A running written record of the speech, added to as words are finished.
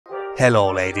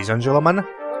Hello ladies and gentlemen,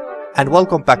 and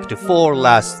welcome back to 4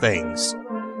 Last Things.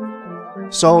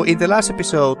 So in the last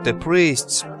episode, the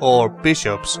priests or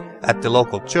bishops at the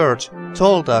local church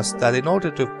told us that in order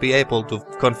to be able to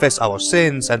confess our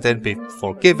sins and then be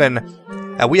forgiven,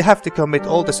 we have to commit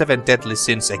all the 7 deadly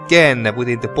sins again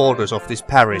within the borders of this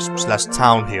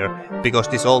parish/town here, because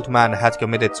this old man had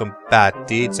committed some bad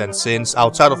deeds and sins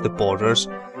outside of the borders,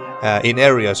 in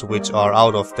areas which are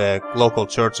out of the local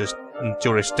church's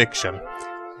jurisdiction,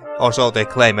 or so they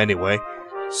claim anyway.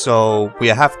 So we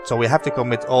have to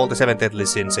commit all the 7 deadly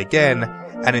sins again,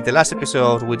 and in the last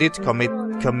episode we did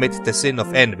commit the sin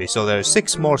of envy, so there's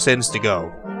 6 more sins to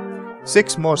go.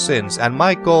 6 more sins, and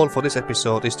my goal for this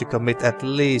episode is to commit at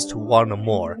least 1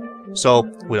 more. So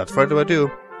without further ado,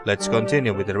 let's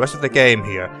continue with the rest of the game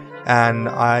here. And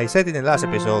I said in the last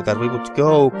episode that we would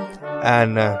go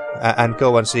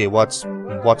and see what's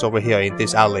over here in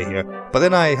this alley here. But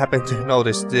then I happened to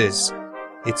notice this.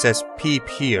 It says peep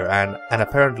here, and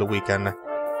apparently we can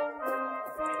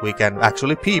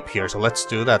actually peep here. So let's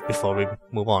do that before we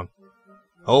move on.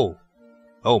 Oh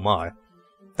my,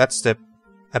 that's a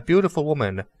beautiful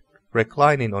woman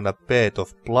reclining on a bed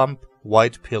of plump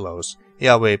white pillows.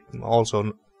 Yeah, we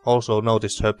also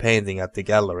noticed her painting at the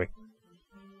gallery.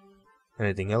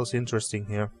 Anything else interesting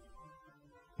here?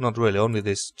 Not really, only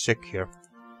this chick here.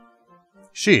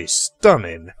 She's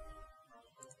stunning.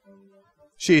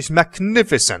 She's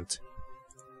magnificent.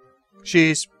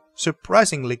 She's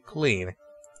surprisingly clean.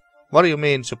 What do you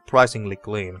mean, surprisingly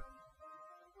clean?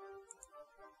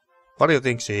 What do you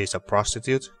think, she is a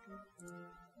prostitute?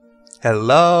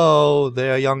 Hello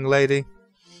there, young lady.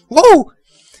 Whoa!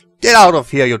 Get out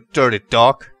of here, you dirty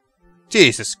dog!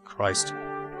 Jesus Christ.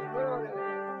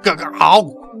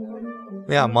 Ow!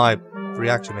 Yeah, my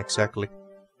reaction exactly.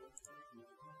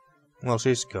 Well,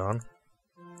 she's gone.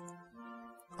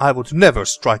 I would never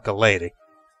strike a lady.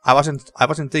 I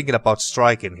wasn't thinking about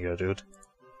striking here, dude.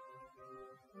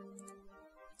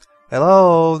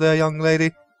 Hello there, young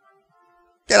lady.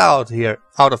 Get out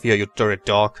of here, you dirty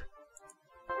dog.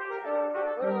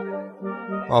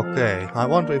 Okay, I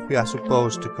wonder if we are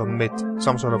supposed to commit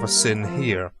some sort of a sin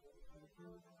here.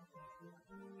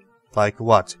 Like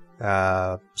what?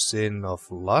 Sin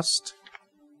of lust?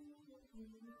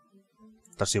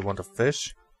 Does he want a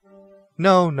fish?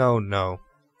 No.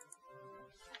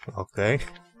 Okay,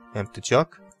 empty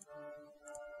jug.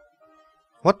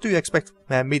 What do you expect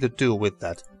me to do with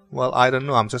that? Well, I don't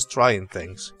know, I'm just trying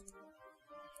things.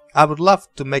 I would love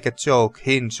to make a joke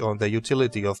hinge on the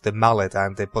utility of the mallet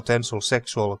and the potential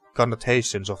sexual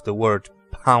connotations of the word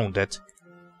pounded,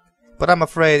 but I'm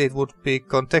afraid it would be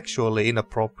contextually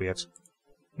inappropriate.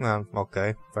 Well,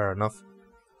 okay, fair enough.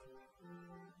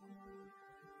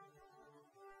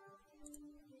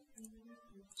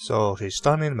 So she's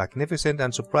stunning, magnificent,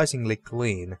 and surprisingly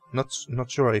clean. Not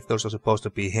sure if those are supposed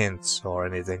to be hints or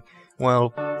anything.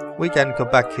 Well, we can go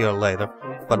back here later,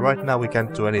 but right now we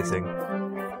can't do anything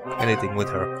with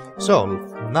her. So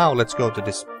now let's go to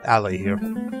this alley here.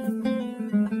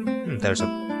 There's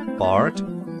a bard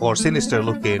or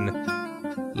sinister-looking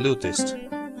lutist.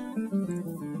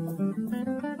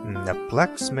 A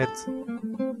blacksmith.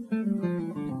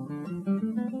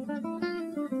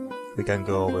 We can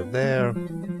go over there.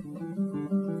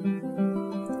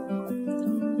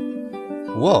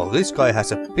 Whoa, this guy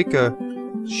has a bigger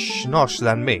schnosh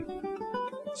than me.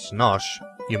 Schnosh?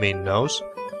 You mean nose?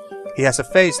 He has a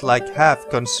face like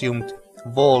half-consumed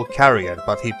wall carrion,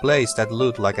 but he plays that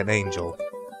lute like an angel.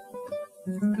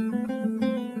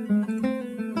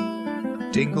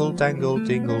 Dingle dangle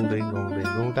dingle dingle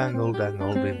dingle dangle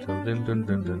dangle dingle din din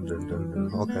din din din din din.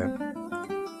 Okay.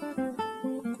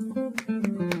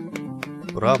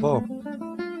 Bravo.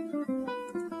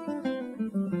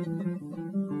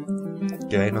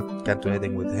 Okay, can't do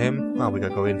anything with him. Oh, we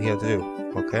can go in here too.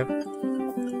 Okay.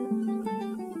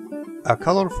 A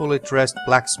colorfully dressed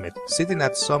blacksmith sitting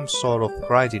at some sort of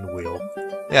grinding wheel.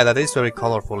 Yeah, that is very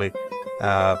colorfully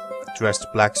dressed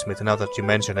blacksmith, now that you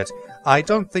mention it. I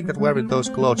don't think that wearing those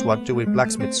clothes while doing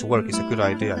blacksmith's work is a good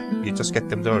idea. You just get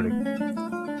them dirty.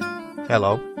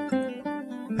 Hello.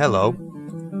 Hello.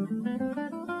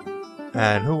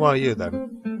 And who are you then?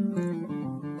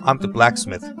 I'm the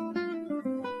blacksmith.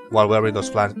 While wearing those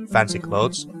fancy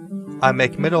clothes, I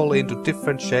make metal into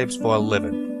different shapes for a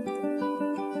living.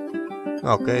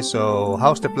 Okay, so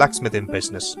how's the blacksmithing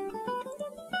business?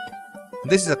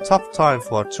 This is a tough time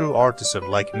for a true artisan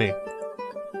like me.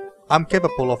 I'm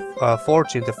capable of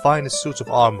forging the finest suits of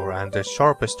armor and the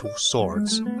sharpest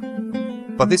swords.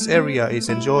 But this area is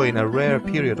enjoying a rare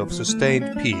period of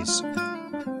sustained peace.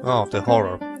 Oh, the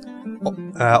horror.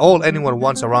 All anyone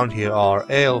wants around here are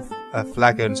ale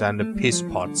flagons and piss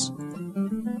pots.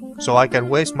 So I can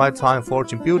waste my time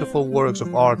forging beautiful works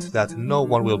of art that no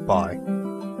one will buy.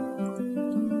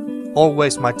 Or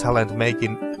waste my talent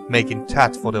making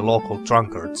tat for the local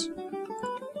drunkards.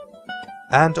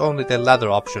 And only the latter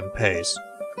option pays.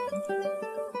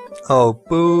 Oh,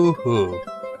 boo-hoo.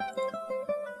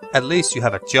 At least you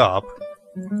have a job.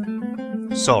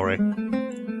 Sorry.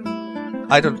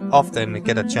 I don't often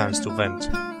get a chance to vent.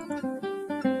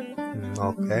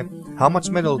 Okay. How much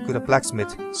metal could a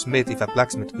blacksmith smith if a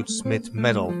blacksmith could smith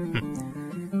metal?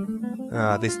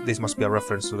 This must be a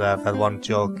reference to that one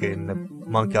joke in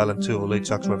Monkey Island 2,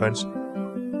 LeChuck's Revenge.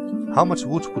 How much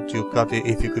wood would you cut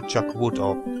if you could chuck wood?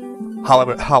 Or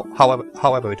however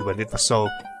it went, it was so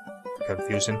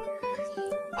confusing.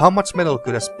 How much metal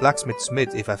could a blacksmith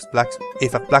smith if a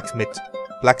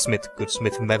blacksmith could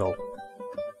smith metal?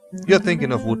 You're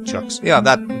thinking of woodchucks. Yeah,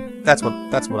 that's what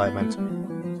I meant.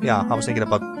 Yeah, I was thinking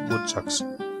about woodchucks.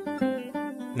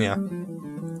 Yeah.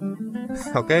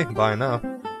 Okay, bye now.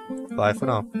 Bye for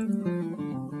now.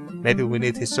 Maybe we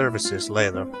need his services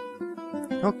later.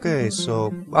 Okay,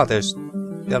 so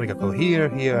then we can go here,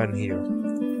 here, and here.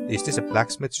 Is this a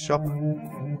blacksmith shop?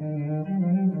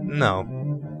 No.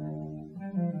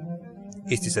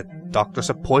 Is this a doctor's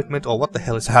appointment, or what the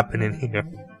hell is happening here?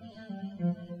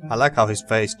 I like how his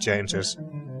face changes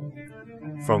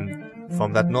from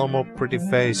that normal pretty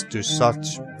face to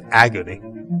such agony.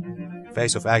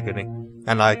 Face of agony.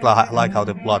 And I like how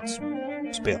the blood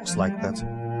spills like that.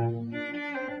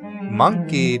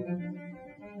 Monkey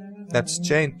that's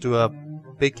chained to a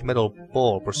big metal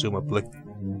ball, presumably.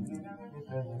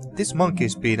 This monkey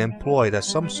is being employed as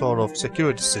some sort of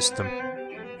security system.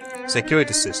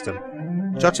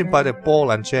 Judging by the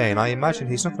ball and chain, I imagine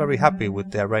he's not very happy with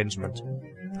the arrangement.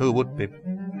 Who would be?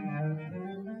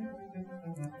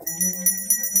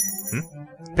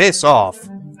 Piss off!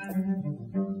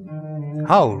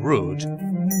 How rude.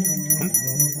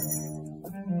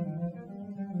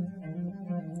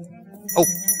 Oh,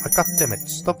 goddammit,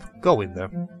 stop going there.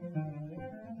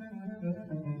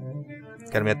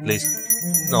 Can we at least...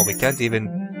 No, we can't even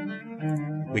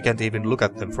look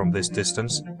at them from this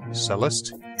distance.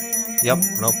 Celeste? Yep,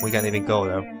 nope, we can't even go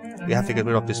there. We have to get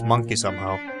rid of this monkey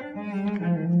somehow.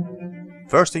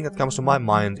 First thing that comes to my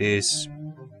mind is...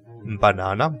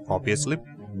 banana, obviously.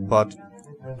 But...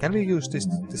 can we use this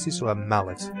chisel and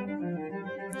mallet?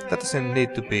 That doesn't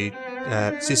need to be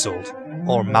chiseled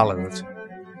or malleted.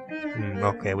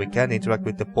 Okay, we can interact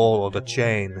with the ball or the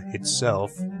chain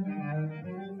itself.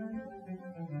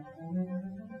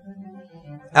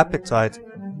 Appetite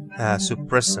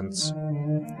suppressants.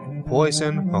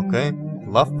 Poison, okay.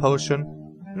 Love potion.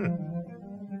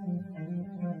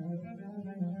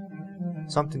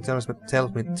 Something tells me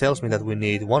that we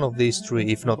need one of these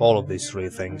three, if not all of these three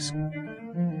things.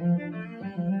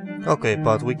 Okay,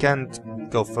 but we can't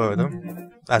go further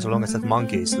as long as that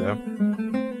monkey is there.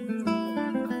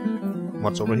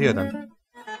 What's over here then?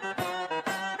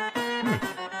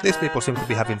 These people seem to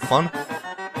be having fun.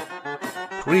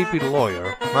 Creepy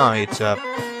lawyer.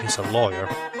 He's a lawyer.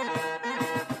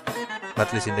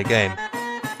 At least in the game.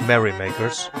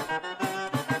 Merrymakers.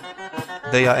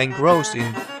 They are engrossed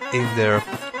in their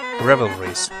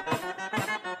revelries.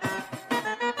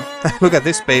 Look at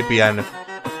this baby and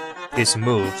his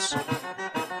moves.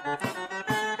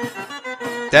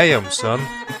 Damn, son.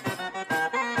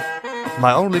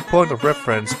 My only point of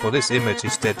reference for this image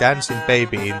is the dancing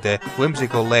baby in the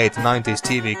whimsical late 90s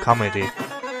TV comedy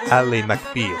Ally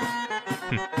McBeal.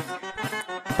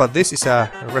 But this is a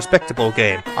respectable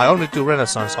game. I only do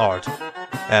Renaissance art.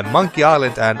 Monkey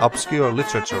Island and obscure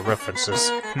literature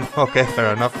references. Okay,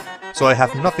 fair enough. So I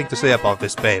have nothing to say about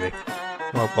this baby.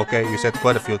 Well, okay, you said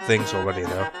quite a few things already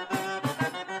there.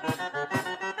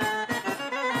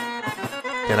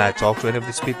 Can I talk to any of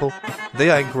these people? They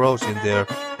are engrossed in their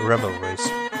revelries.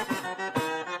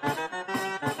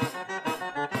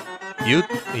 You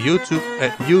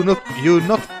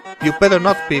better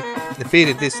not be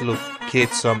feeding this little kid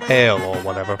some ale or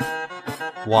whatever.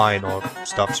 Wine or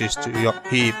stuff. She's too young.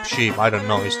 She, I don't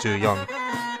know, is too young.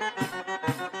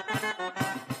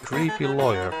 Creepy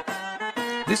lawyer.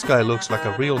 This guy looks like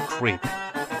a real creep.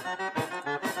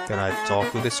 Can I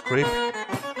talk to this creep?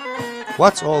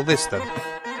 What's all this then?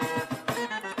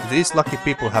 These lucky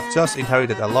people have just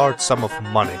inherited a large sum of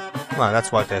money. Well,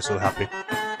 that's why they're so happy.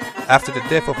 After the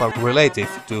death of a relative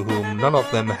to whom none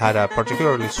of them had a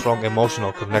particularly strong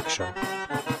emotional connection.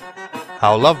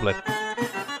 How lovely.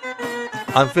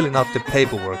 I'm filling out the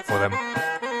paperwork for them.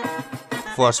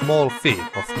 For a small fee,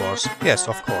 of course. Yes,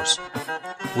 of course.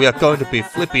 We are going to be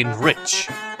flipping rich.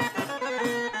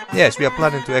 Yes, we are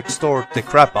planning to extort the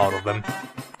crap out of them.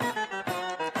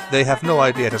 They have no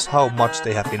idea just how much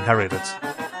they have inherited.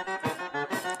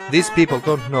 These people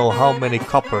don't know how many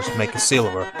coppers make a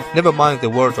silver, never mind the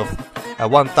worth of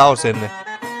 1,000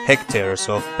 hectares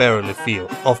of barley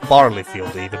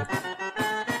field even.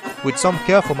 With some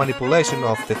careful manipulation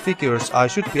of the figures, I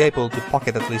should be able to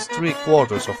pocket at least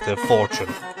 3/4 of their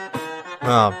fortune.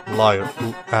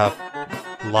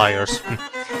 Liars.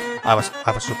 I was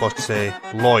supposed to say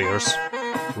lawyers.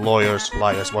 Lawyers,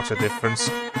 liars, what's the difference?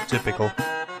 Typical.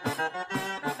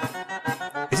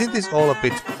 Isn't this all a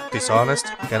bit dishonest?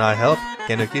 Can I help?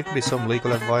 Can you give me some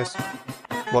legal advice?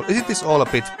 Well, isn't this all a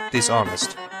bit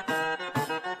dishonest?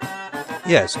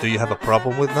 Yes, do you have a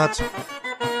problem with that?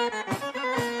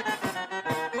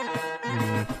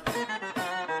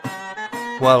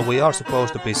 Well, we are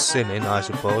supposed to be sinning, I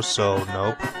suppose, so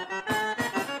nope.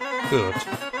 Good.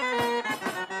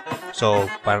 So,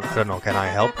 I don't know, can I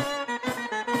help?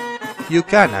 You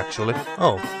can, actually.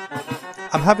 Oh.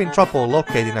 I'm having trouble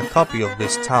locating a copy of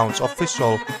this town's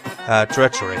official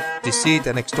treachery, deceit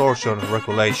and extortion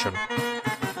regulation.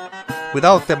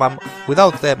 Without them,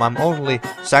 I'm only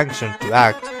sanctioned to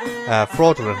act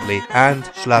fraudulently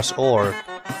and/or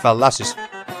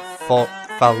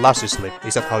fallaciously,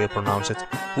 is that how you pronounce it?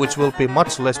 Which will be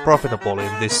much less profitable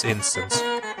in this instance.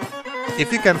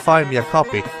 If you can find me a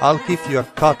copy, I'll give you a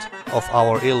cut of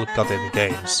our ill-gotten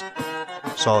gains.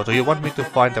 So, do you want me to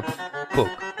find a book?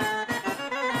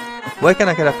 Where can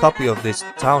I get a copy of this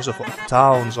town's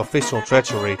official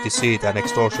treachery, deceit and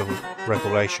extortion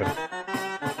regulation?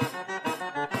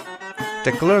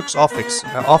 The clerk's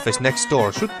office next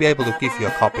door should be able to give you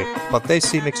a copy, but they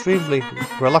seem extremely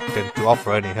reluctant to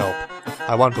offer any help.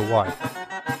 I wonder why.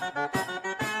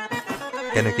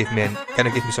 Can you give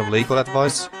me some legal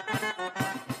advice?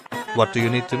 What do you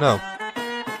need to know?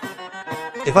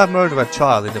 If I murder a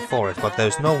child in the forest but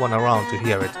there's no one around to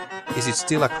hear it, is it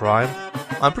still a crime?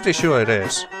 I'm pretty sure it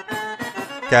is.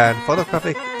 Can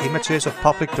photographic images of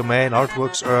public domain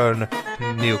artworks earn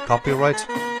new copyright?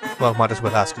 Well, might as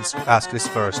well ask this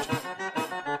first.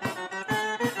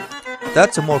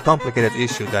 That's a more complicated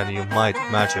issue than you might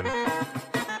imagine.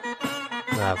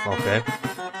 Okay.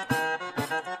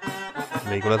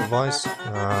 Legal advice?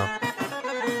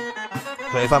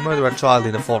 So if I murder a child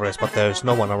in the forest but there's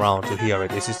no one around to hear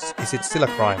it, is it still a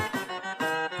crime?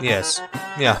 Yes.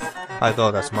 Yeah, I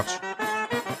thought as much.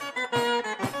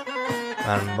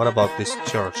 And what about this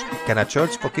church? Can a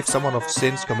church forgive someone of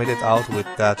sins committed out with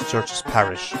that church's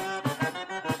parish?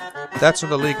 That's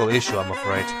not a legal issue, I'm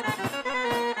afraid.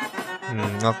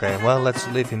 Okay, well, let's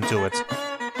leave him to it.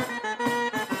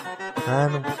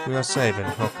 And we are saving,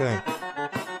 okay.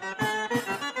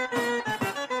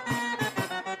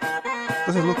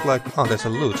 Does it look like... Oh, there's a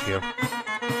lute here.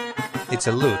 It's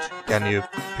a lute. Can you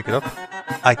pick it up?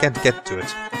 I can't get to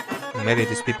it. Maybe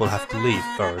these people have to leave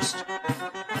first.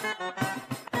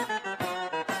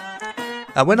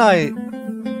 When I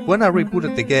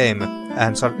rebooted the game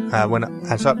and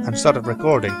started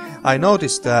recording, I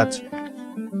noticed that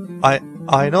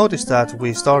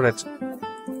we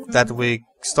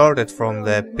started from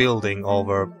the building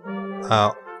over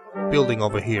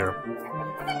here.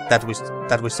 That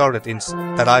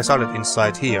I started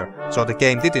inside here. So the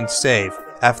game didn't save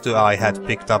after I had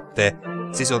picked up the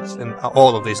scissors and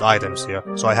all of these items here.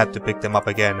 So I had to pick them up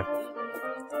again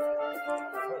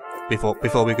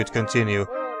before we could continue.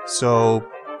 So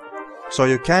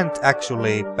you can't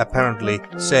actually apparently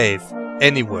save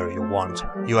anywhere you want.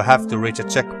 You have to reach a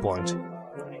checkpoint,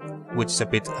 which is a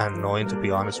bit annoying, to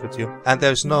be honest with you. And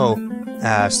there's no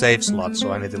save slots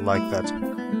or anything like that,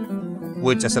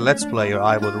 which as a Let's Player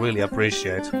I would really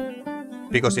appreciate.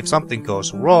 Because if something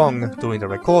goes wrong during the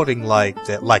recording, like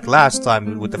last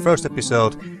time with the first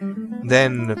episode,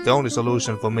 then the only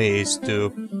solution for me is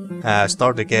to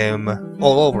start the game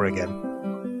all over again.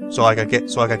 So I can get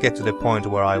to the point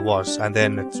where I was, and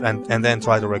then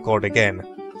try to record again,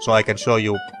 so I can show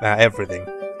you everything.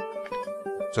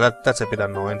 So that's a bit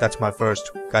annoying. That's my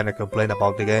first kind of complaint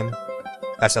about the game,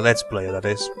 as a Let's Player, that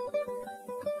is.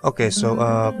 Okay, so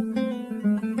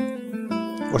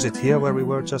was it here where we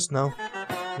were just now?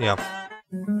 Yeah.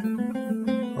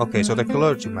 Okay, so the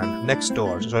clergyman next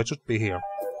door, so it should be here.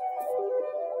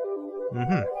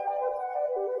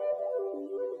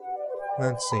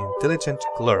 Let's see, diligent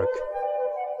clerk.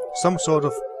 Some sort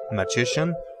of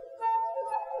magician?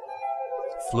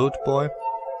 Flute boy?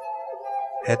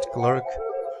 Head clerk?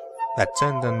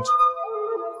 Attendant?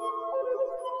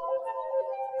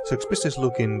 Suspicious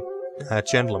looking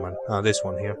gentleman. This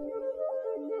one here.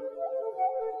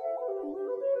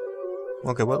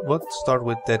 Okay, well, let's start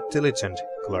with the diligent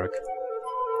clerk.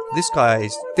 This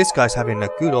guy's having a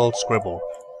good old scribble.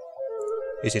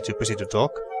 Is he too busy to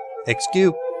talk?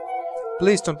 Excuse,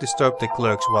 please don't disturb the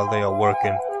clerks while they are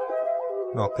working.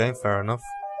 Okay, fair enough.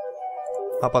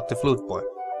 How about the flute boy?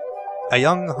 A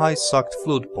young, high-socked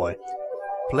flute boy,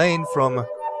 playing from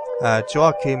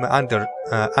Joachim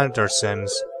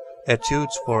Andersen's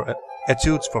Etudes for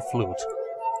Flute.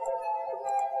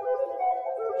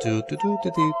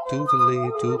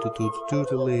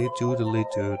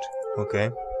 Okay.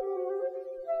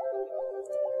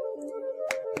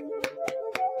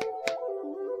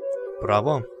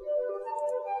 Bravo.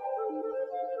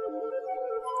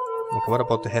 Okay, what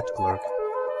about the head clerk?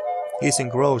 He's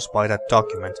engrossed by that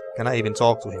document. Can I even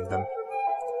talk to him then?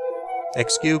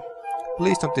 Excuse,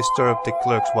 please don't disturb the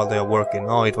clerks while they are working.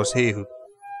 Oh, it was he who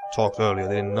talked earlier.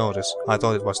 They didn't notice. I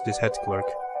thought it was this head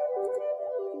clerk.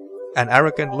 An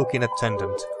arrogant looking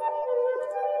attendant.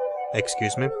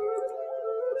 Excuse me?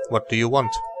 What do you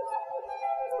want?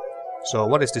 So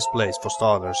what is this place, for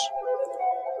starters?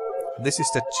 This is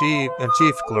the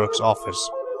Chief Clerk's office.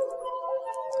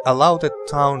 All the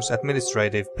town's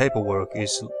administrative paperwork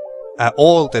is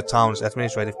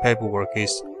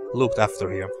looked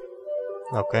after here.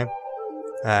 Okay.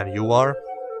 And you are?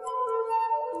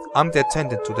 I'm the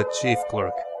attendant to the Chief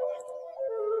Clerk.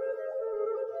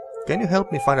 Can you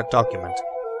help me find a document?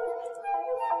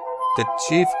 The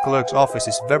Chief Clerk's office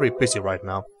is very busy right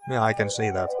now. Yeah, I can see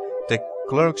that. The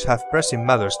clerks have pressing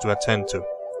matters to attend to.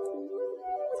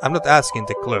 I'm not asking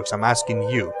the clerks, I'm asking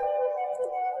you.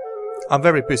 I'm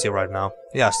very busy right now.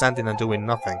 Yeah, standing and doing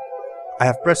nothing. I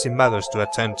have pressing matters to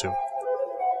attend to.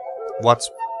 What's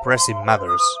pressing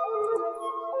matters?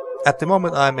 At the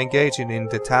moment I'm engaging in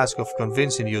the task of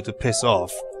convincing you to piss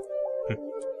off.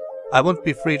 I won't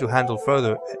be free to handle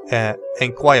further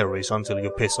enquiries until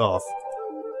you piss off.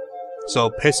 So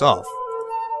piss off.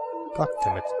 God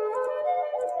damn it.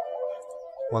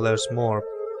 Well, there's more.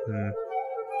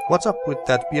 What's up with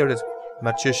that bearded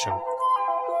magician?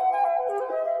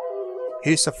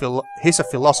 He's a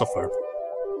philosopher.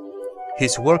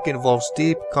 His work involves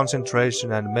deep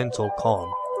concentration and mental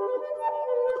calm.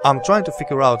 I'm trying to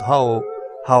figure out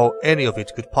how any of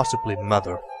it could possibly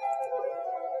matter.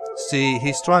 See,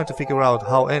 he's trying to figure out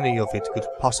how any of it could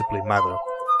possibly matter.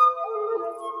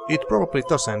 It probably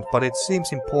doesn't, but it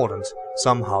seems important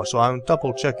somehow, so I'm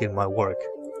double-checking my work.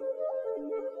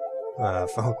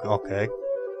 Okay.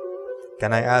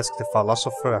 Can I ask the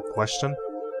philosopher a question?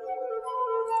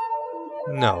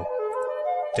 No.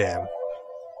 Damn.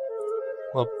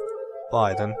 Well,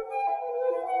 bye then.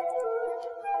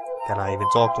 Can I even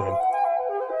talk to him?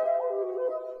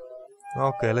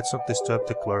 Okay, let's not disturb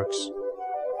the clerks.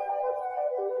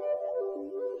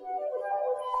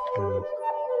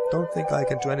 Don't think I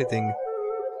can do anything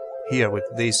here with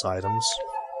these items.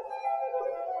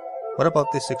 What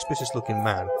about this suspicious looking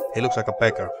man? He looks like a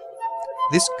beggar.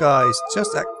 This guy's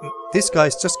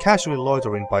just casually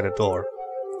loitering by the door.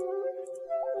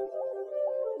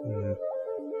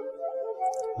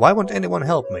 Why won't anyone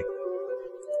help me?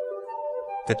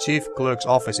 The Chief Clerk's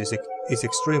office is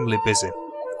extremely busy.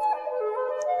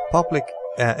 Public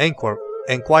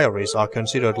enquiries are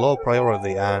considered low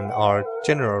priority and are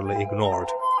generally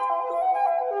ignored.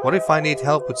 What if I need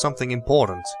help with something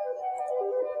important?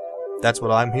 That's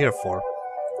what I'm here for.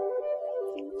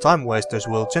 Time wasters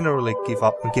will generally give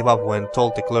up when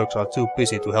told the clerks are too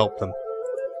busy to help them.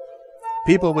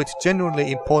 People with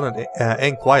genuinely important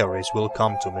enquiries will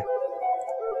come to me.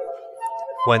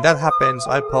 When that happens,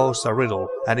 I pose a riddle,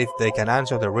 and if they can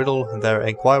answer the riddle, their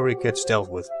enquiry gets dealt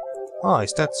with. Ah,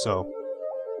 is that so?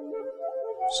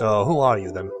 So, who are you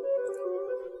then?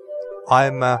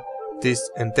 I'm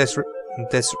this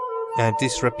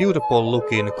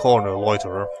disreputable-looking corner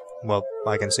loiterer. Well,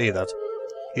 I can see that.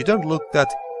 You don't look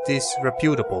that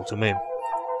disreputable to me.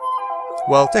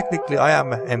 Well, technically I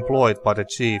am employed by the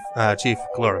Chief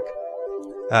Clerk,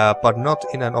 but not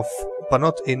in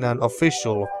an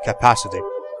official capacity.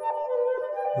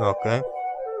 Okay.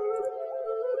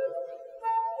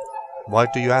 Why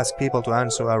do you ask people to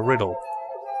answer a riddle?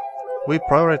 We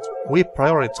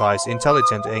prioritize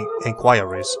intelligent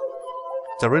enquiries.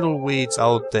 The riddle weeds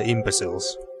out the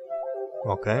imbeciles.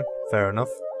 Okay, fair enough.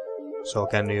 So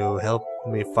can you help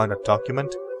me find a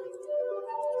document?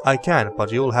 I can,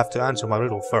 but you'll have to answer my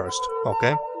riddle first.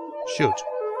 Okay? Shoot.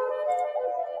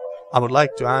 I would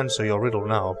like to answer your riddle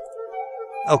now.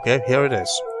 Okay, here it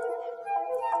is.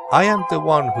 I am the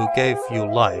one who gave you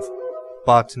life,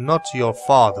 but not your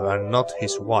father and not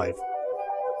his wife.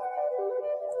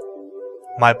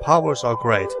 My powers are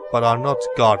great, but are not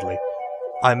godly.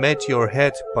 I made your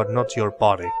head, but not your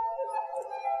body.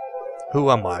 Who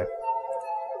am I?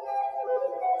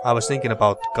 I was thinking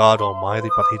about God Almighty,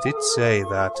 but he did say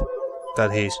that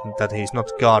that he's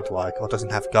not godlike or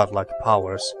doesn't have godlike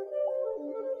powers.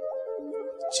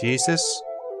 Jesus?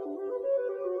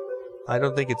 I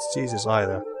don't think it's Jesus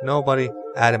either. Nobody.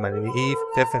 Adam and Eve.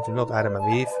 Definitely not Adam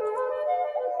and Eve.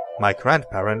 My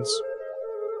grandparents.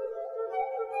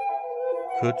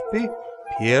 Could be.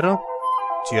 Piero?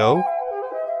 Joe?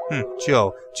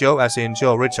 Joe. Joe as in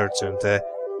Joe Richardson, the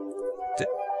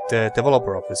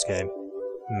developer of this game.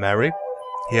 Mary?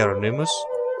 Hieronymus?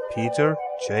 Peter?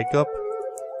 Jacob?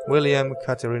 William?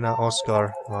 Katerina?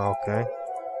 Oscar? Okay.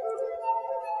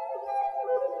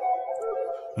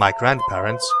 My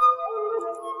grandparents?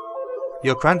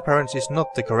 Your grandparents is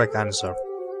not the correct answer.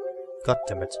 God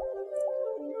damn it.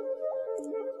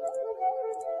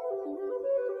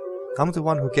 I'm the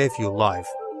one who gave you life,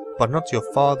 but not your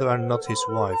father and not his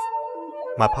wife.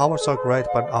 My powers are great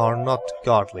but are not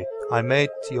godly. I made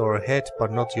your head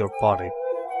but not your body.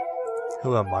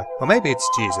 Who am I? Or maybe it's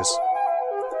Jesus.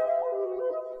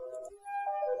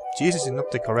 Jesus is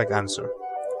not the correct answer.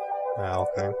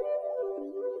 Okay.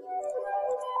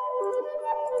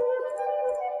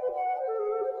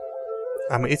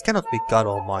 I mean, it cannot be God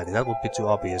Almighty, that would be too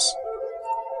obvious.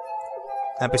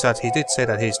 And besides, he did say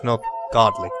that he's not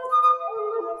godly.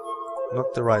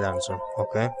 Not the right answer,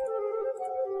 okay.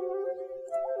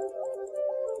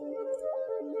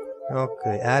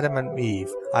 Okay, Adam and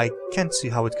Eve. I can't see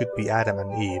how it could be Adam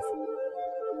and Eve.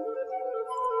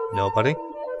 Nobody?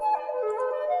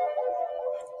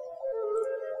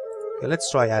 Okay,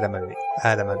 let's try Adam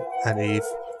and Eve.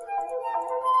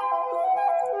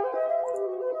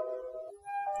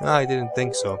 I didn't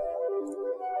think so.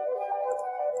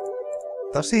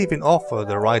 Does he even offer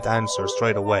the right answer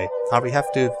straight away? Or we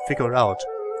have to figure it out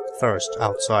first,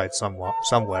 outside somewhere,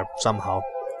 somehow.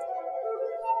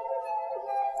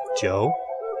 Joe?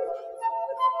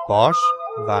 Bosch?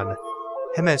 Van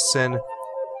Hemesen?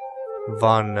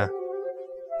 Van...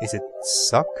 Is it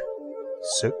Suck?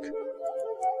 Suk?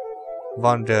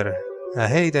 Van der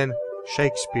Heyden?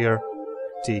 Shakespeare?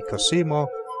 T. Cosimo?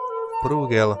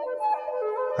 Bruegel?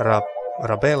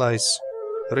 Rabelais,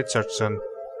 Richardson,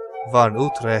 Van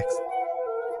Utrecht,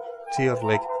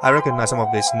 Tierlik. I recognize some of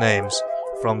these names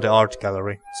from the art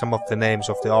gallery. Some of the names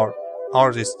of the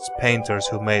artists, painters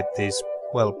who made these,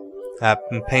 well,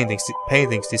 paintings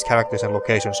these characters and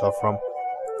locations are from.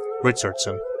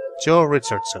 Richardson. Joe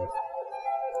Richardson.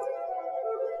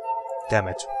 Damn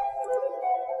it.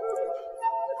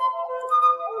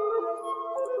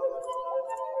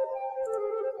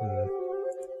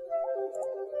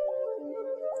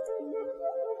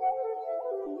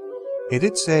 He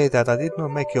did say that I did not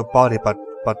make your body, but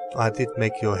I did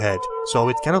make your head. So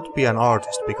it cannot be an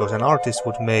artist, because an artist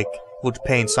would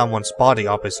paint someone's body,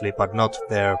 obviously, but not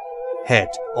their head,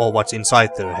 or what's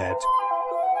inside their head.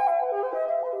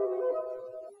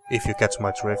 If you catch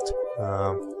my drift.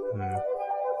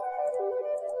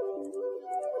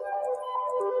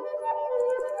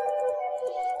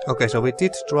 Okay, so we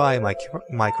did try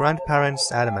my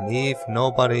grandparents, Adam and Eve,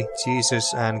 nobody,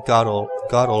 Jesus, and God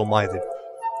Almighty.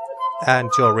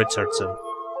 And Joe Richardson.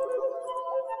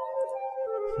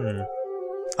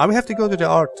 We have to go to the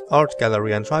art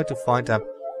gallery and try to find a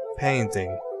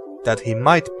painting that he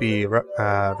might be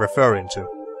referring to.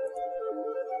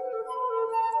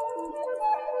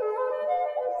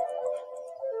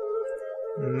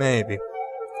 Maybe.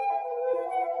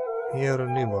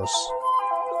 Hieronymus.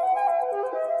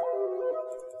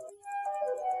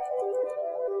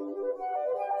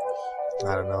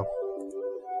 I don't know.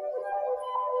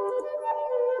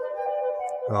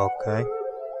 Okay.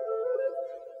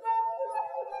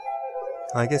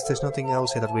 I guess there's nothing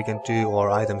else here that we can do or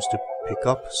items to pick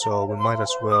up, so we might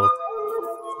as well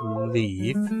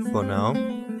leave for now.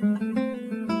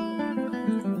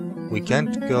 We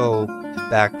can't go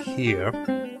back here,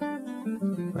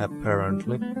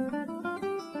 apparently.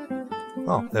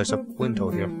 Oh, there's a window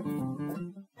here.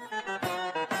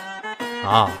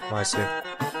 Ah, I see.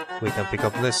 We can pick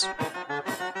up this.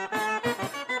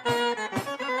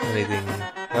 Anything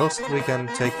else that we can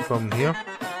take from here?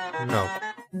 No.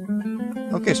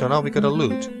 Okay, so now we got a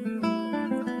loot.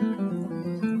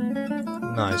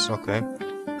 Nice, okay.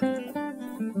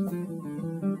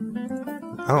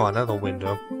 Oh, another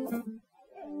window.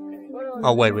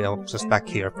 Oh wait, we are just back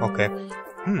here. Okay.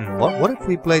 What if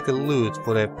we play the lute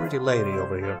for the pretty lady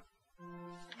over here?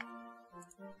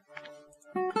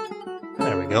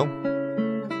 There we go.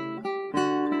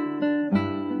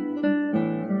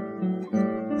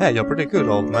 Hey, you're pretty good,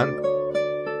 old man.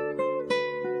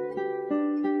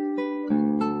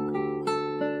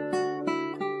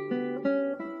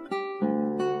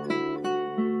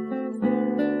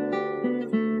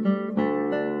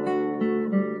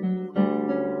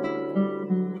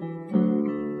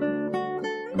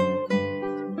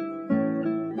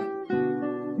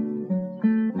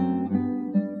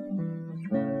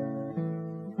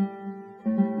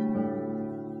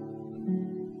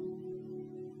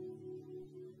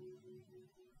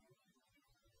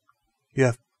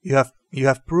 You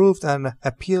have proved an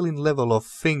appealing level of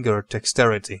finger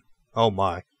dexterity. Oh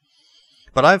my.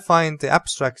 But I find the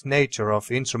abstract nature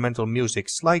of instrumental music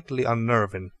slightly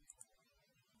unnerving.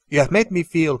 You have made me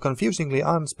feel confusingly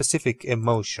unspecific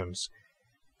emotions.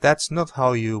 That's not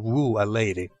how you woo a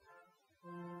lady.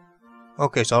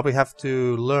 Okay, so we have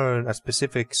to learn a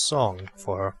specific song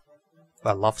for her.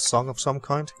 A love song of some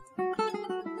kind?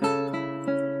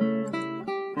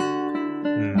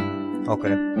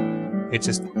 Okay. It's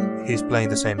just he's playing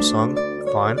the same song.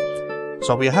 Fine.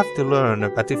 So we have to learn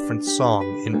a different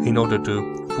song in order to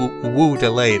woo the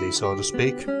lady, so to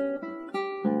speak.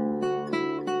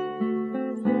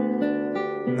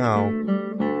 Now,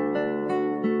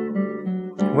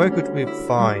 where could we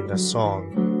find a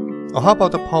song? Or how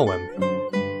about a poem?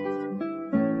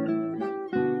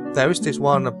 There is this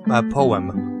one a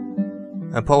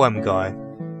poem guy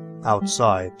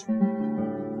outside,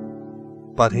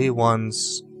 but he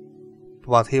wants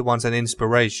an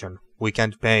inspiration. We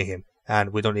can't pay him,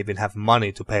 and we don't even have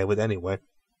money to pay with anyway.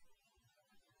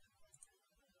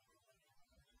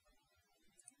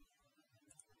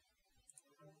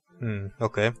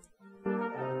 Okay.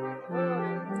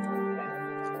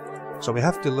 So we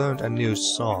have to learn a new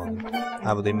song,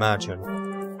 I would imagine.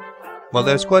 Well,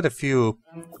 there's quite a few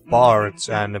bards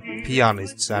and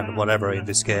pianists and whatever in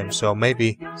this game, so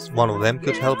maybe one of them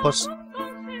could help us.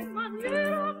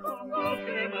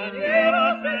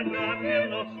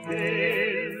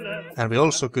 And we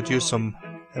also could use some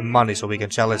money so we can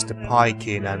challenge the Pie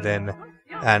King and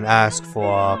ask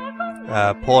for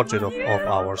a portrait of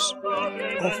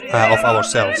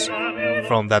ourselves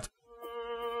from that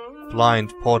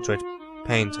blind portrait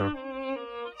painter.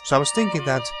 So I was thinking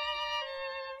that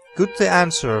could the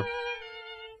answer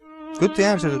to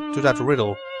that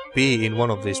riddle be in one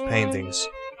of these paintings?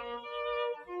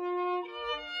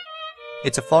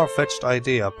 It's a far-fetched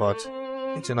idea, but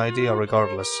it's an idea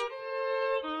regardless.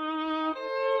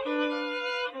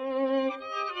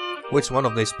 Which one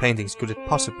of these paintings could it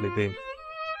possibly be?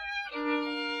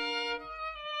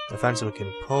 A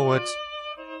fancy-looking poet,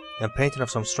 a painting of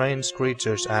some strange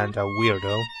creatures and a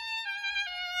weirdo.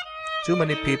 Too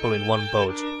many people in one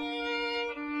boat.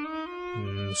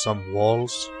 Some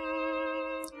walls.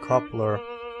 Cobbler.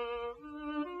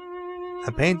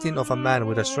 A painting of a man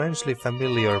with a strangely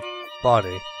familiar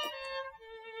body.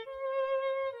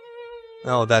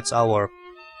 Oh, that's our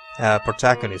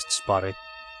protagonist's body.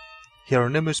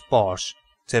 Hieronymus Bosch,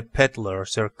 the peddler,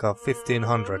 circa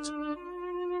 1500.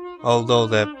 Although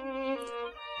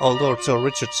Joe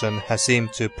Richardson has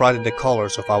seemed to brighten the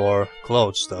colors of our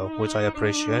clothes, though, which I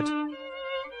appreciate.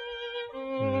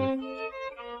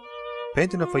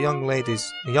 Painting of a young ladies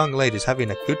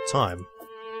having a good time.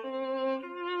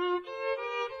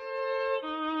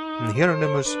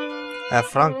 Hieronymus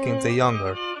Franklin the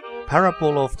Younger,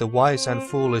 Parable of the Wise and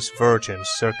Foolish Virgins,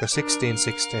 circa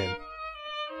 1616.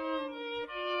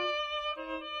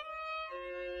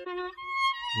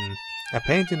 A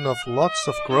painting of lots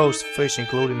of gross fish,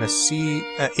 including a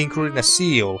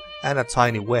seal and a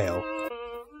tiny whale.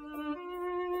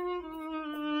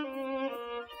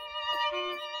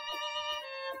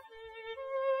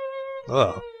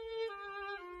 Oh,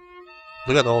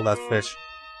 look at all that fish.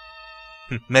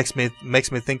 makes me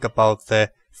think about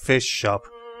the fish shop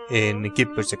in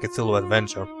Gibber's Cthulhu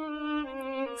Adventure.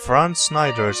 Franz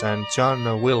Snyder's and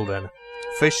John Wilden,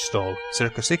 fish stall,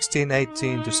 circa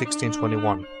 1618 to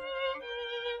 1621.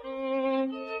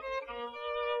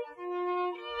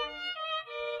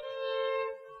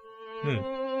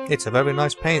 It's a very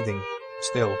nice painting,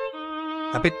 still.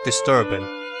 A bit disturbing,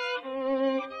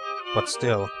 but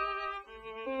still.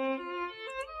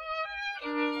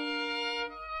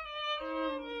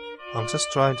 I'm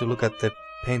just trying to look at the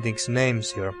painting's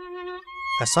names here.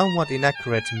 A somewhat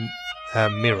inaccurate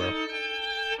mirror.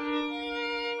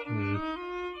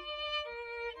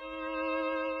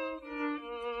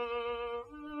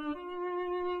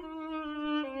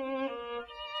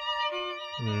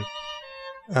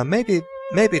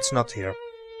 Maybe it's not here.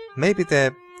 Maybe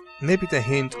the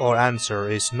hint or answer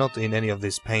is not in any of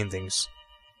these paintings.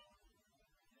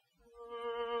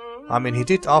 I mean, he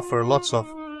did offer lots of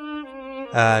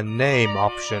name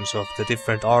options of the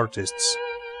different artists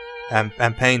and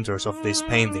painters of these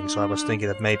paintings, so I was thinking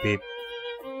that maybe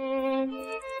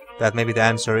the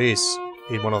answer is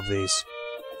in one of these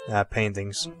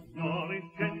paintings.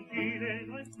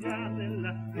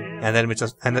 And then we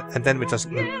just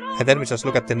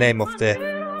look at the name of the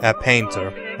painter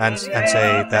and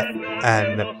say that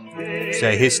and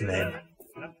say his name.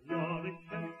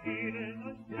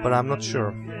 But I'm not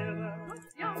sure.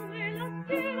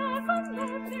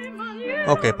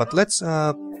 Okay, but let's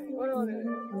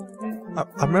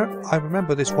I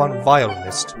remember this one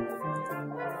violinist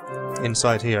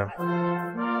inside here.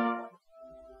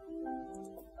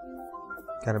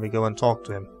 Can we go and talk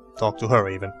to him? Talk to her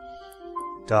even.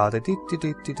 Da da di di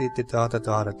di di di da da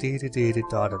da da di di di di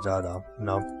da da da da.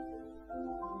 No.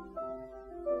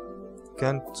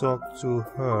 Can't talk to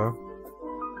her.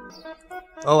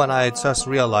 Oh, and I just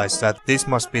realized that this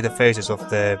must be the faces of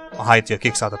the high tier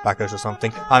Kickstarter backers or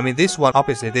something. I mean, this one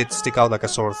obviously did stick out like a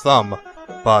sore thumb,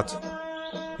 but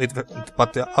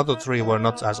the other three were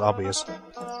not as obvious.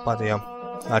 But yeah,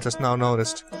 I just now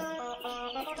noticed.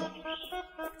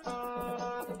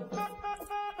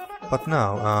 But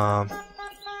now,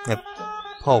 a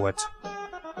poet.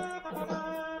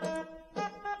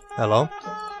 Hello.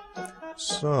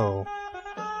 So,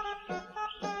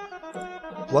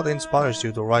 what inspires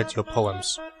you to write your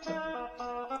poems?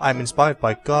 I'm inspired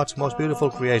by God's most beautiful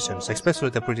creations, especially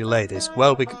the pretty ladies.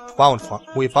 Well,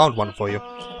 we found one for you.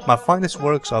 My finest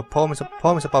works are poems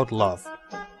about love.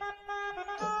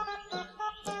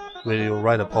 Will you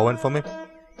write a poem for me?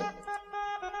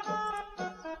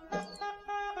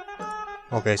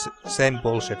 Okay, same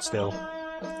bullshit still.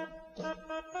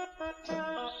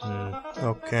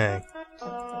 Okay.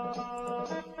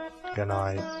 Can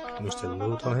I use the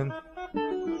loot on him?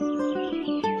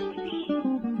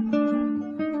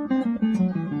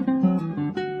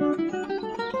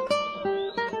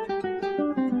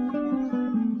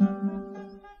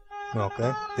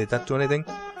 Okay, did that do anything?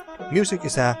 Music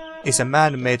is a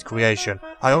man-made creation.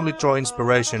 I only draw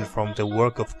inspiration from the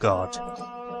work of God.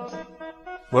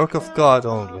 Work of God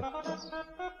only.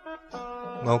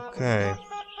 Okay.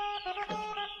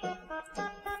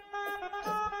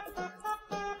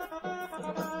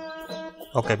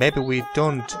 Okay, maybe we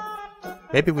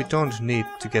don't need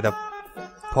to get a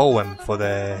poem for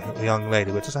the young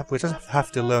lady. We just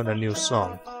have to learn a new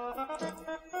song.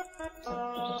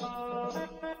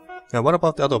 Now, what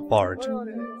about the other part?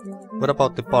 What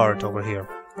about the part over here?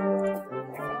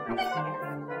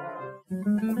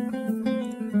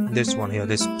 This one here,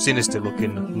 this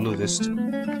sinister-looking lutist.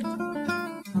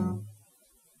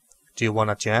 Do you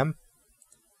wanna jam?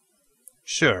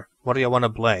 Sure. What do you wanna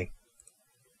play?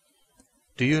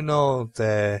 Do you know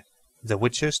the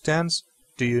Witcher's dance?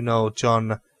 Do you know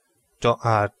John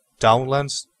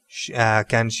Downland's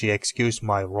Can She Excuse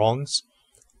My Wrongs?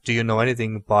 Do you know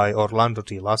anything by Orlando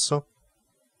Di Lasso?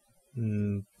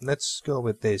 Let's go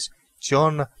with this.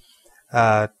 John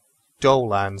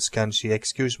Dolan's Can She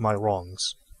Excuse My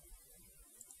Wrongs?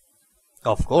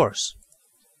 Of course.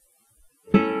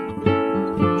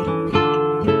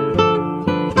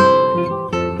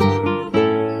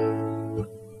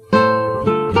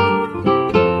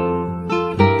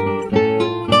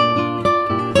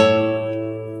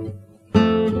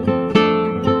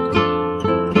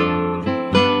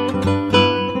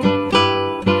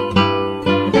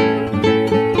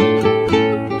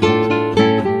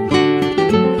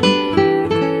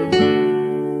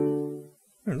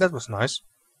 That was nice.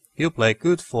 You play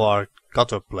good for our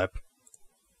gutter pleb.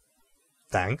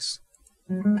 Thanks.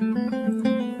 I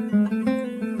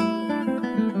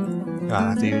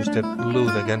have to use the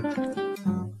loot again.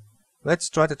 Let's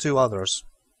try the two others.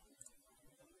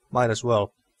 Might as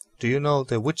well. Do you know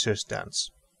the Witcher's dance?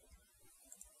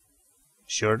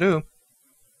 Sure do.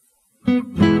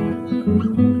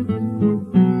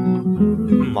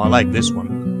 I like this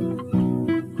one.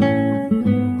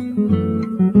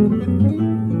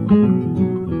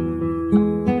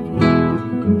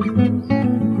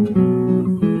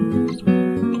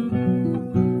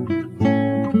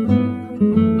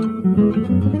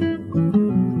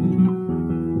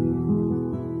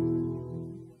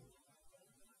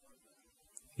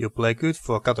 You play good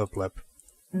for gutter pleb.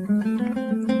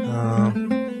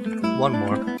 One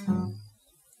more.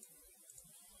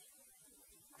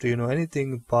 Do you know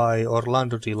anything by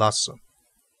Orlando Di Lasso?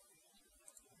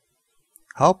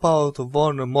 How about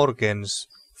von Morgen's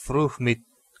Fruch mit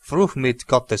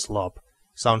Gotteslob?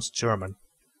 Sounds German.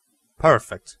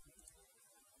 Perfect.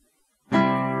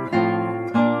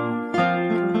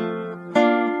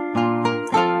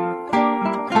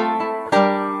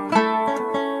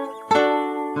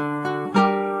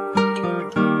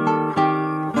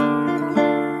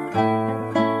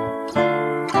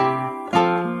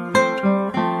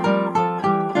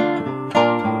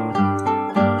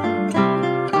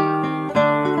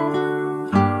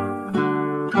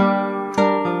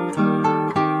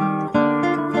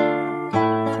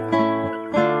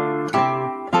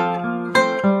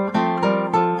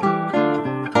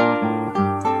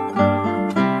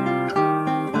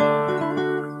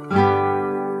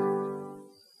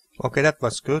 Okay, that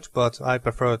was good, but I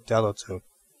preferred the other two.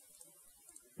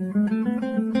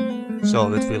 So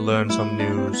did we learn some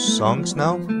new songs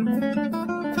now?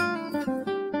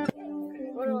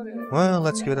 Well,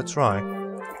 let's give it a try.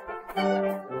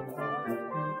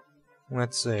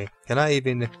 Let's see. Can I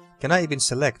even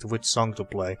select which song to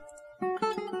play?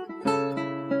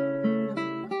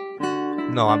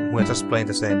 No, we're just playing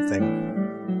the same thing.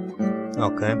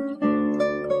 Okay.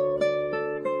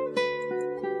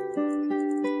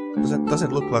 Does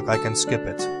it look like I can skip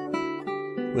it?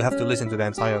 We have to listen to the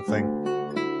entire thing.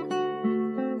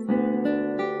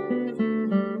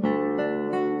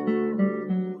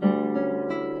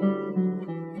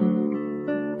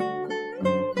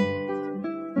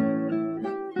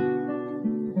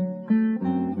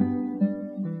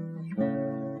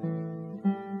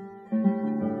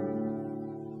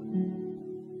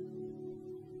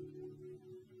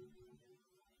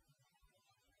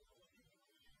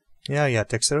 Yeah,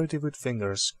 dexterity with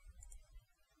fingers.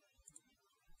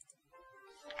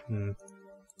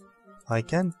 I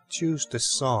can't choose the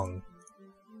song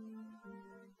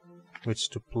which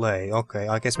to play. Okay,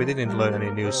 I guess we didn't learn any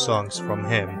new songs from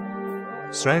him.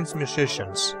 Strange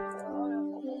musicians.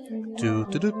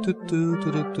 Can't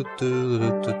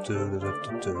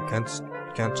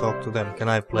talk to them. Can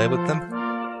I play with them?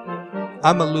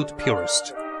 I'm a lute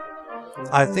purist.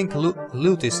 I think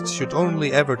lutists should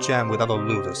only ever jam with other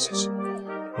lutists.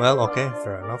 Well, okay,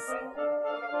 fair enough.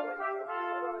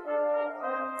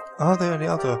 Are there any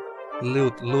other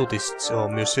lutists or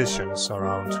musicians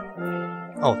around?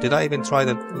 Oh, did I even try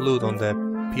the lute on the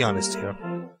pianist here?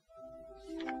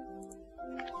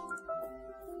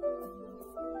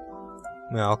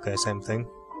 Yeah, okay, same thing.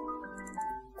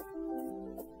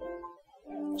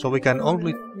 So we can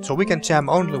jam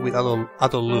only with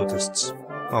other lutists.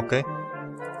 Okay.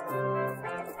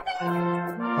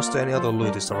 Was there any other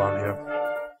lutist around here?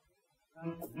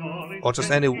 Or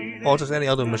just any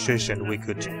other musician we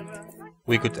could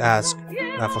ask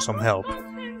for some help.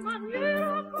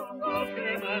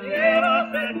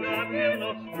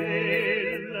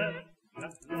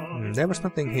 There was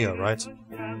nothing here, right?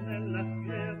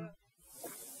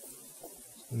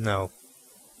 No.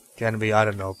 Can we, I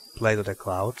don't know, play to the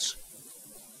clouds?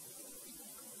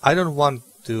 I don't want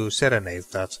to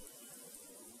serenade that.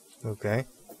 Okay.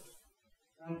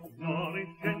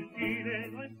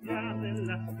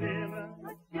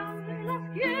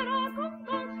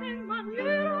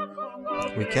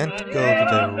 We can't go to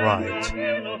the right.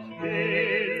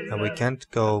 And we can't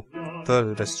go further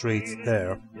to the street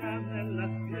there.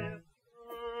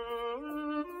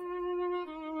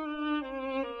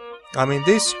 I mean,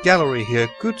 this gallery here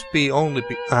could be only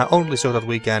so that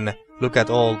we can look at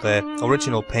all the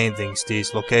original paintings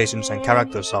these locations and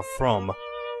characters are from.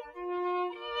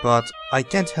 But I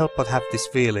can't help but have this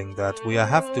feeling that we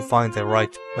have to find the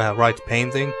right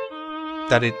painting.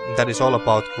 That is all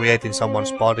about creating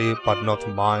someone's body but not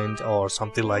mind or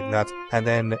something like that, and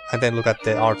then look at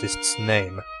the artist's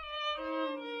name.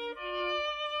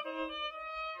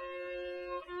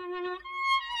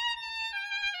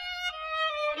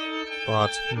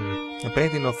 But a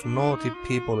painting of naughty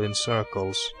people in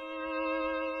circles.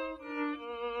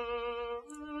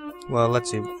 Well, let's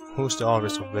see, who's the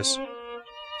artist of this?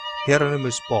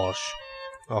 Hieronymus Bosch.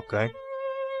 Okay.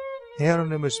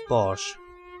 Hieronymus Bosch.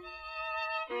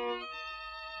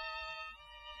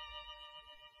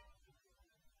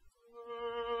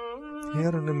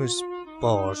 Hieronymus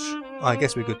Bosch. I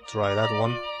guess we could try that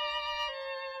one.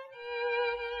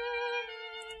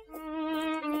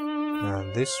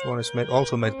 And this one is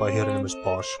also made by Hieronymus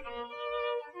Bosch.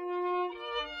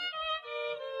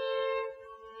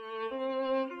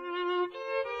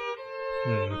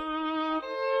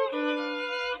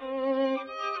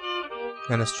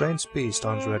 And a strange beast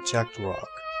under a jagged rock.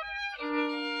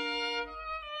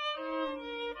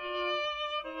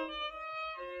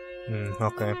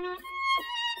 Okay.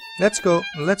 Let's go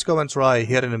and try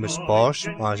Hieronymus Bosch,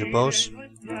 I suppose.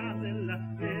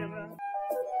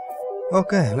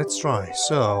 Okay, let's try.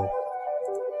 So,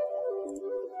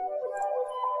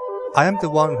 I am the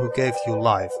one who gave you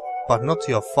life, but not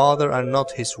your father and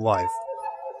not his wife.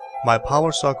 My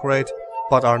powers are great,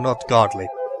 but are not godly.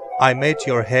 I made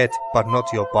your head, but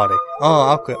not your body.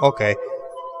 Oh, okay.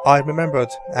 I remembered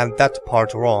and that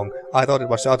part wrong. I thought it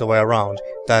was the other way around.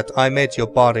 That I made your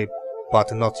body,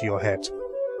 but not your head.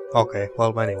 Okay,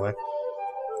 well, anyway.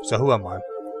 So who am I?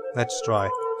 Let's try.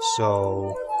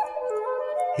 So,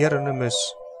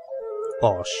 Hieronymus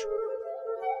Bosch.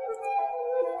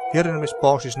 Hieronymus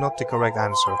Bosch is not the correct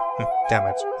answer. Damn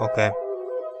it. Okay.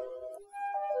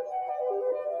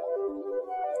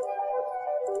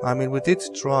 I mean, we did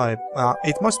try.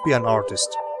 It must be an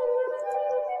artist.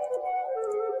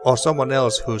 Or someone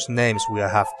else whose names we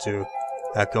have to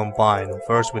combine.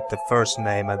 First with the first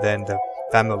name and then the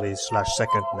family /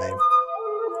 second name.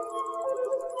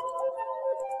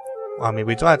 I mean,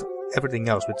 we tried everything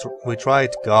else. We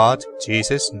tried God,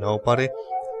 Jesus, nobody,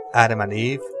 Adam and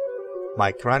Eve,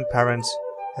 my grandparents,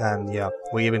 and yeah,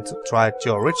 we even tried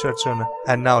Joe Richardson,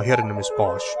 and now Hieronymus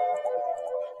Bosch.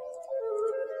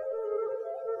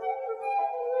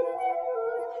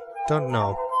 Don't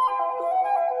know.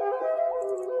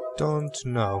 Don't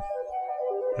know.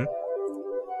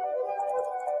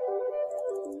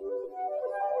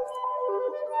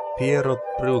 Piero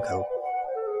Bruegel.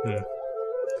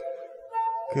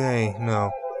 Okay,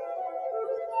 no.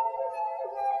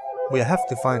 We have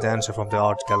to find the answer from the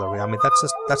art gallery. I mean,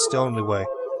 that's the only way.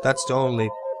 That's the only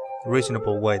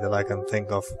reasonable way that I can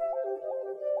think of.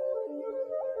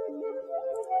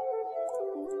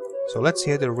 So let's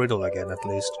hear the riddle again, at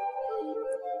least.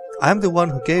 I am the one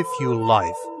who gave you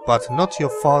life, but not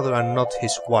your father and not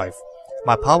his wife.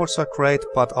 My powers are great,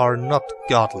 but are not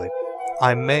godly.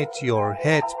 I made your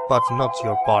head, but not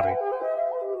your body.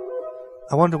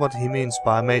 I wonder what he means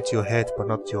by I made your head, but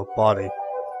not your body.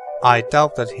 I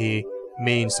doubt that he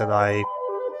means that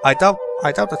I doubt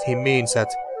that he means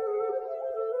that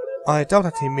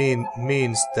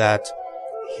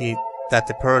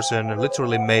the person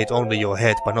literally made only your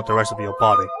head, but not the rest of your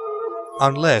body.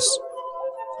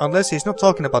 Unless he's not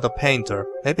talking about a painter.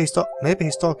 Maybe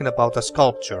he's talking about a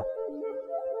sculpture.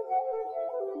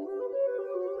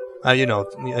 You know,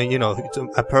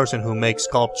 a person who makes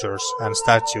sculptures and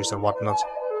statues and whatnot.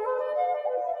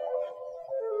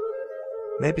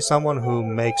 Maybe someone who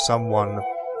makes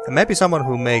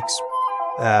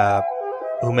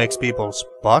people's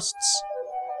busts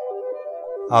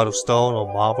out of stone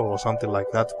or marble or something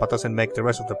like that, but doesn't make the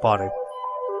rest of the body.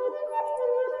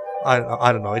 I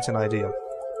don't know. It's an idea.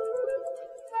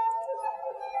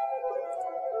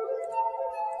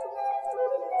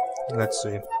 Let's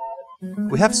see.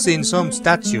 We have seen some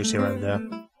statues here and there,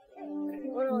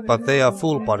 but they are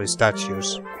full body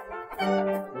statues,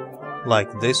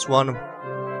 like this one,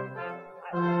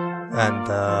 and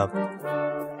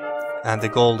the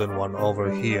golden one over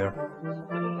here.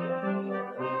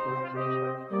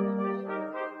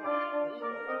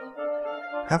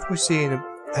 Have we seen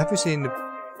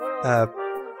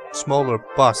smaller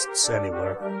busts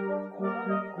anywhere?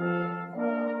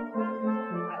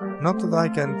 Not that I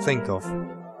can think of.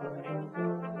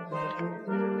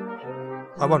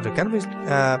 I wonder, can we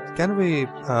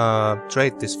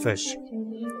trade this fish?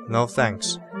 No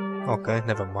thanks. Okay,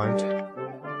 never mind.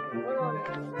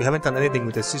 We haven't done anything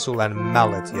with the sizzle and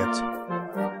mallet yet.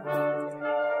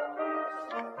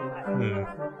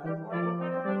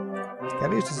 Can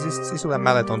we use the sizzle and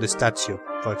mallet on this statue,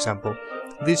 for example?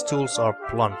 These tools are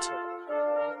blunt.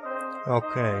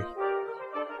 Okay.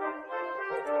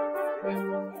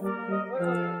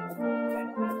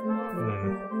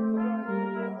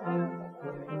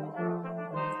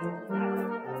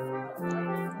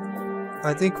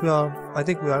 I think we are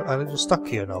a little stuck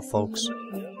here now, folks.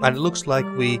 And it looks like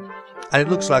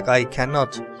I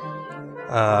cannot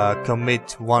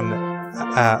commit one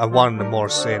more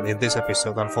sin in this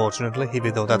episode, unfortunately,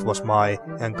 even though that was my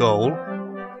goal.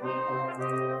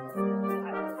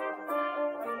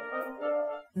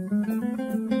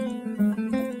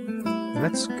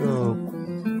 Let's go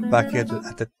back here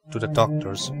to the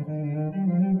doctors.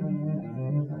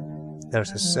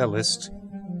 There's a cellist.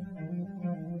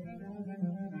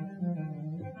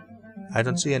 I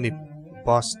don't see any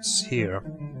busts here.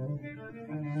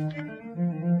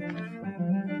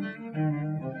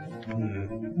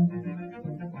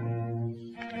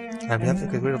 And we have to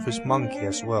get rid of this monkey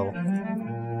as well.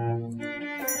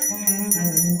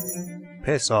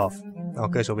 Piss off.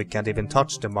 Okay, so we can't even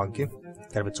touch the monkey.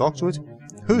 Can we talk to it?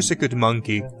 Who's a good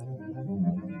monkey?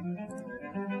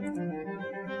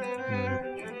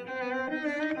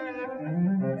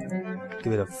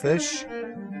 Give it a fish.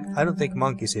 I don't think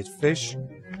monkeys eat fish.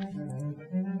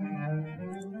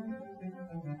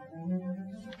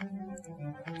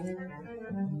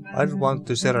 I don't want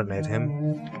to serenade him.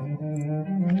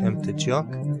 Empty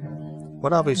jug.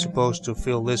 What are we supposed to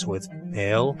fill this with?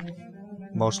 Ale?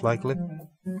 Most likely.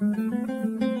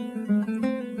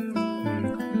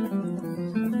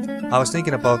 I was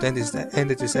thinking about ending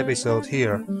this episode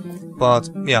here, but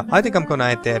yeah, I think I'm gonna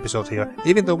end the episode here.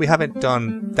 Even though we haven't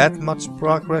done that much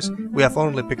progress, we have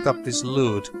only picked up this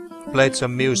lute, played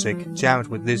some music, jammed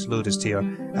with this lutist here,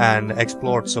 and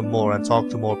explored some more and talked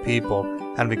to more people,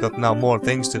 and we got now more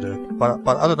things to do. But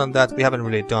other than that, we haven't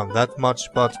really done that much,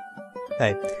 but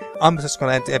hey, I'm just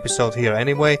gonna end the episode here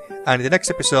anyway, and in the next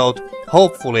episode,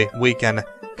 hopefully we can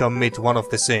commit one of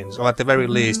the sins, or at the very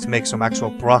least make some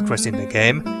actual progress in the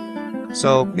game.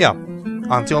 So yeah,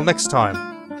 until next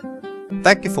time.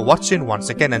 Thank you for watching once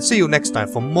again and see you next time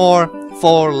for more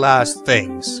 4 Last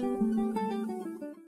Things.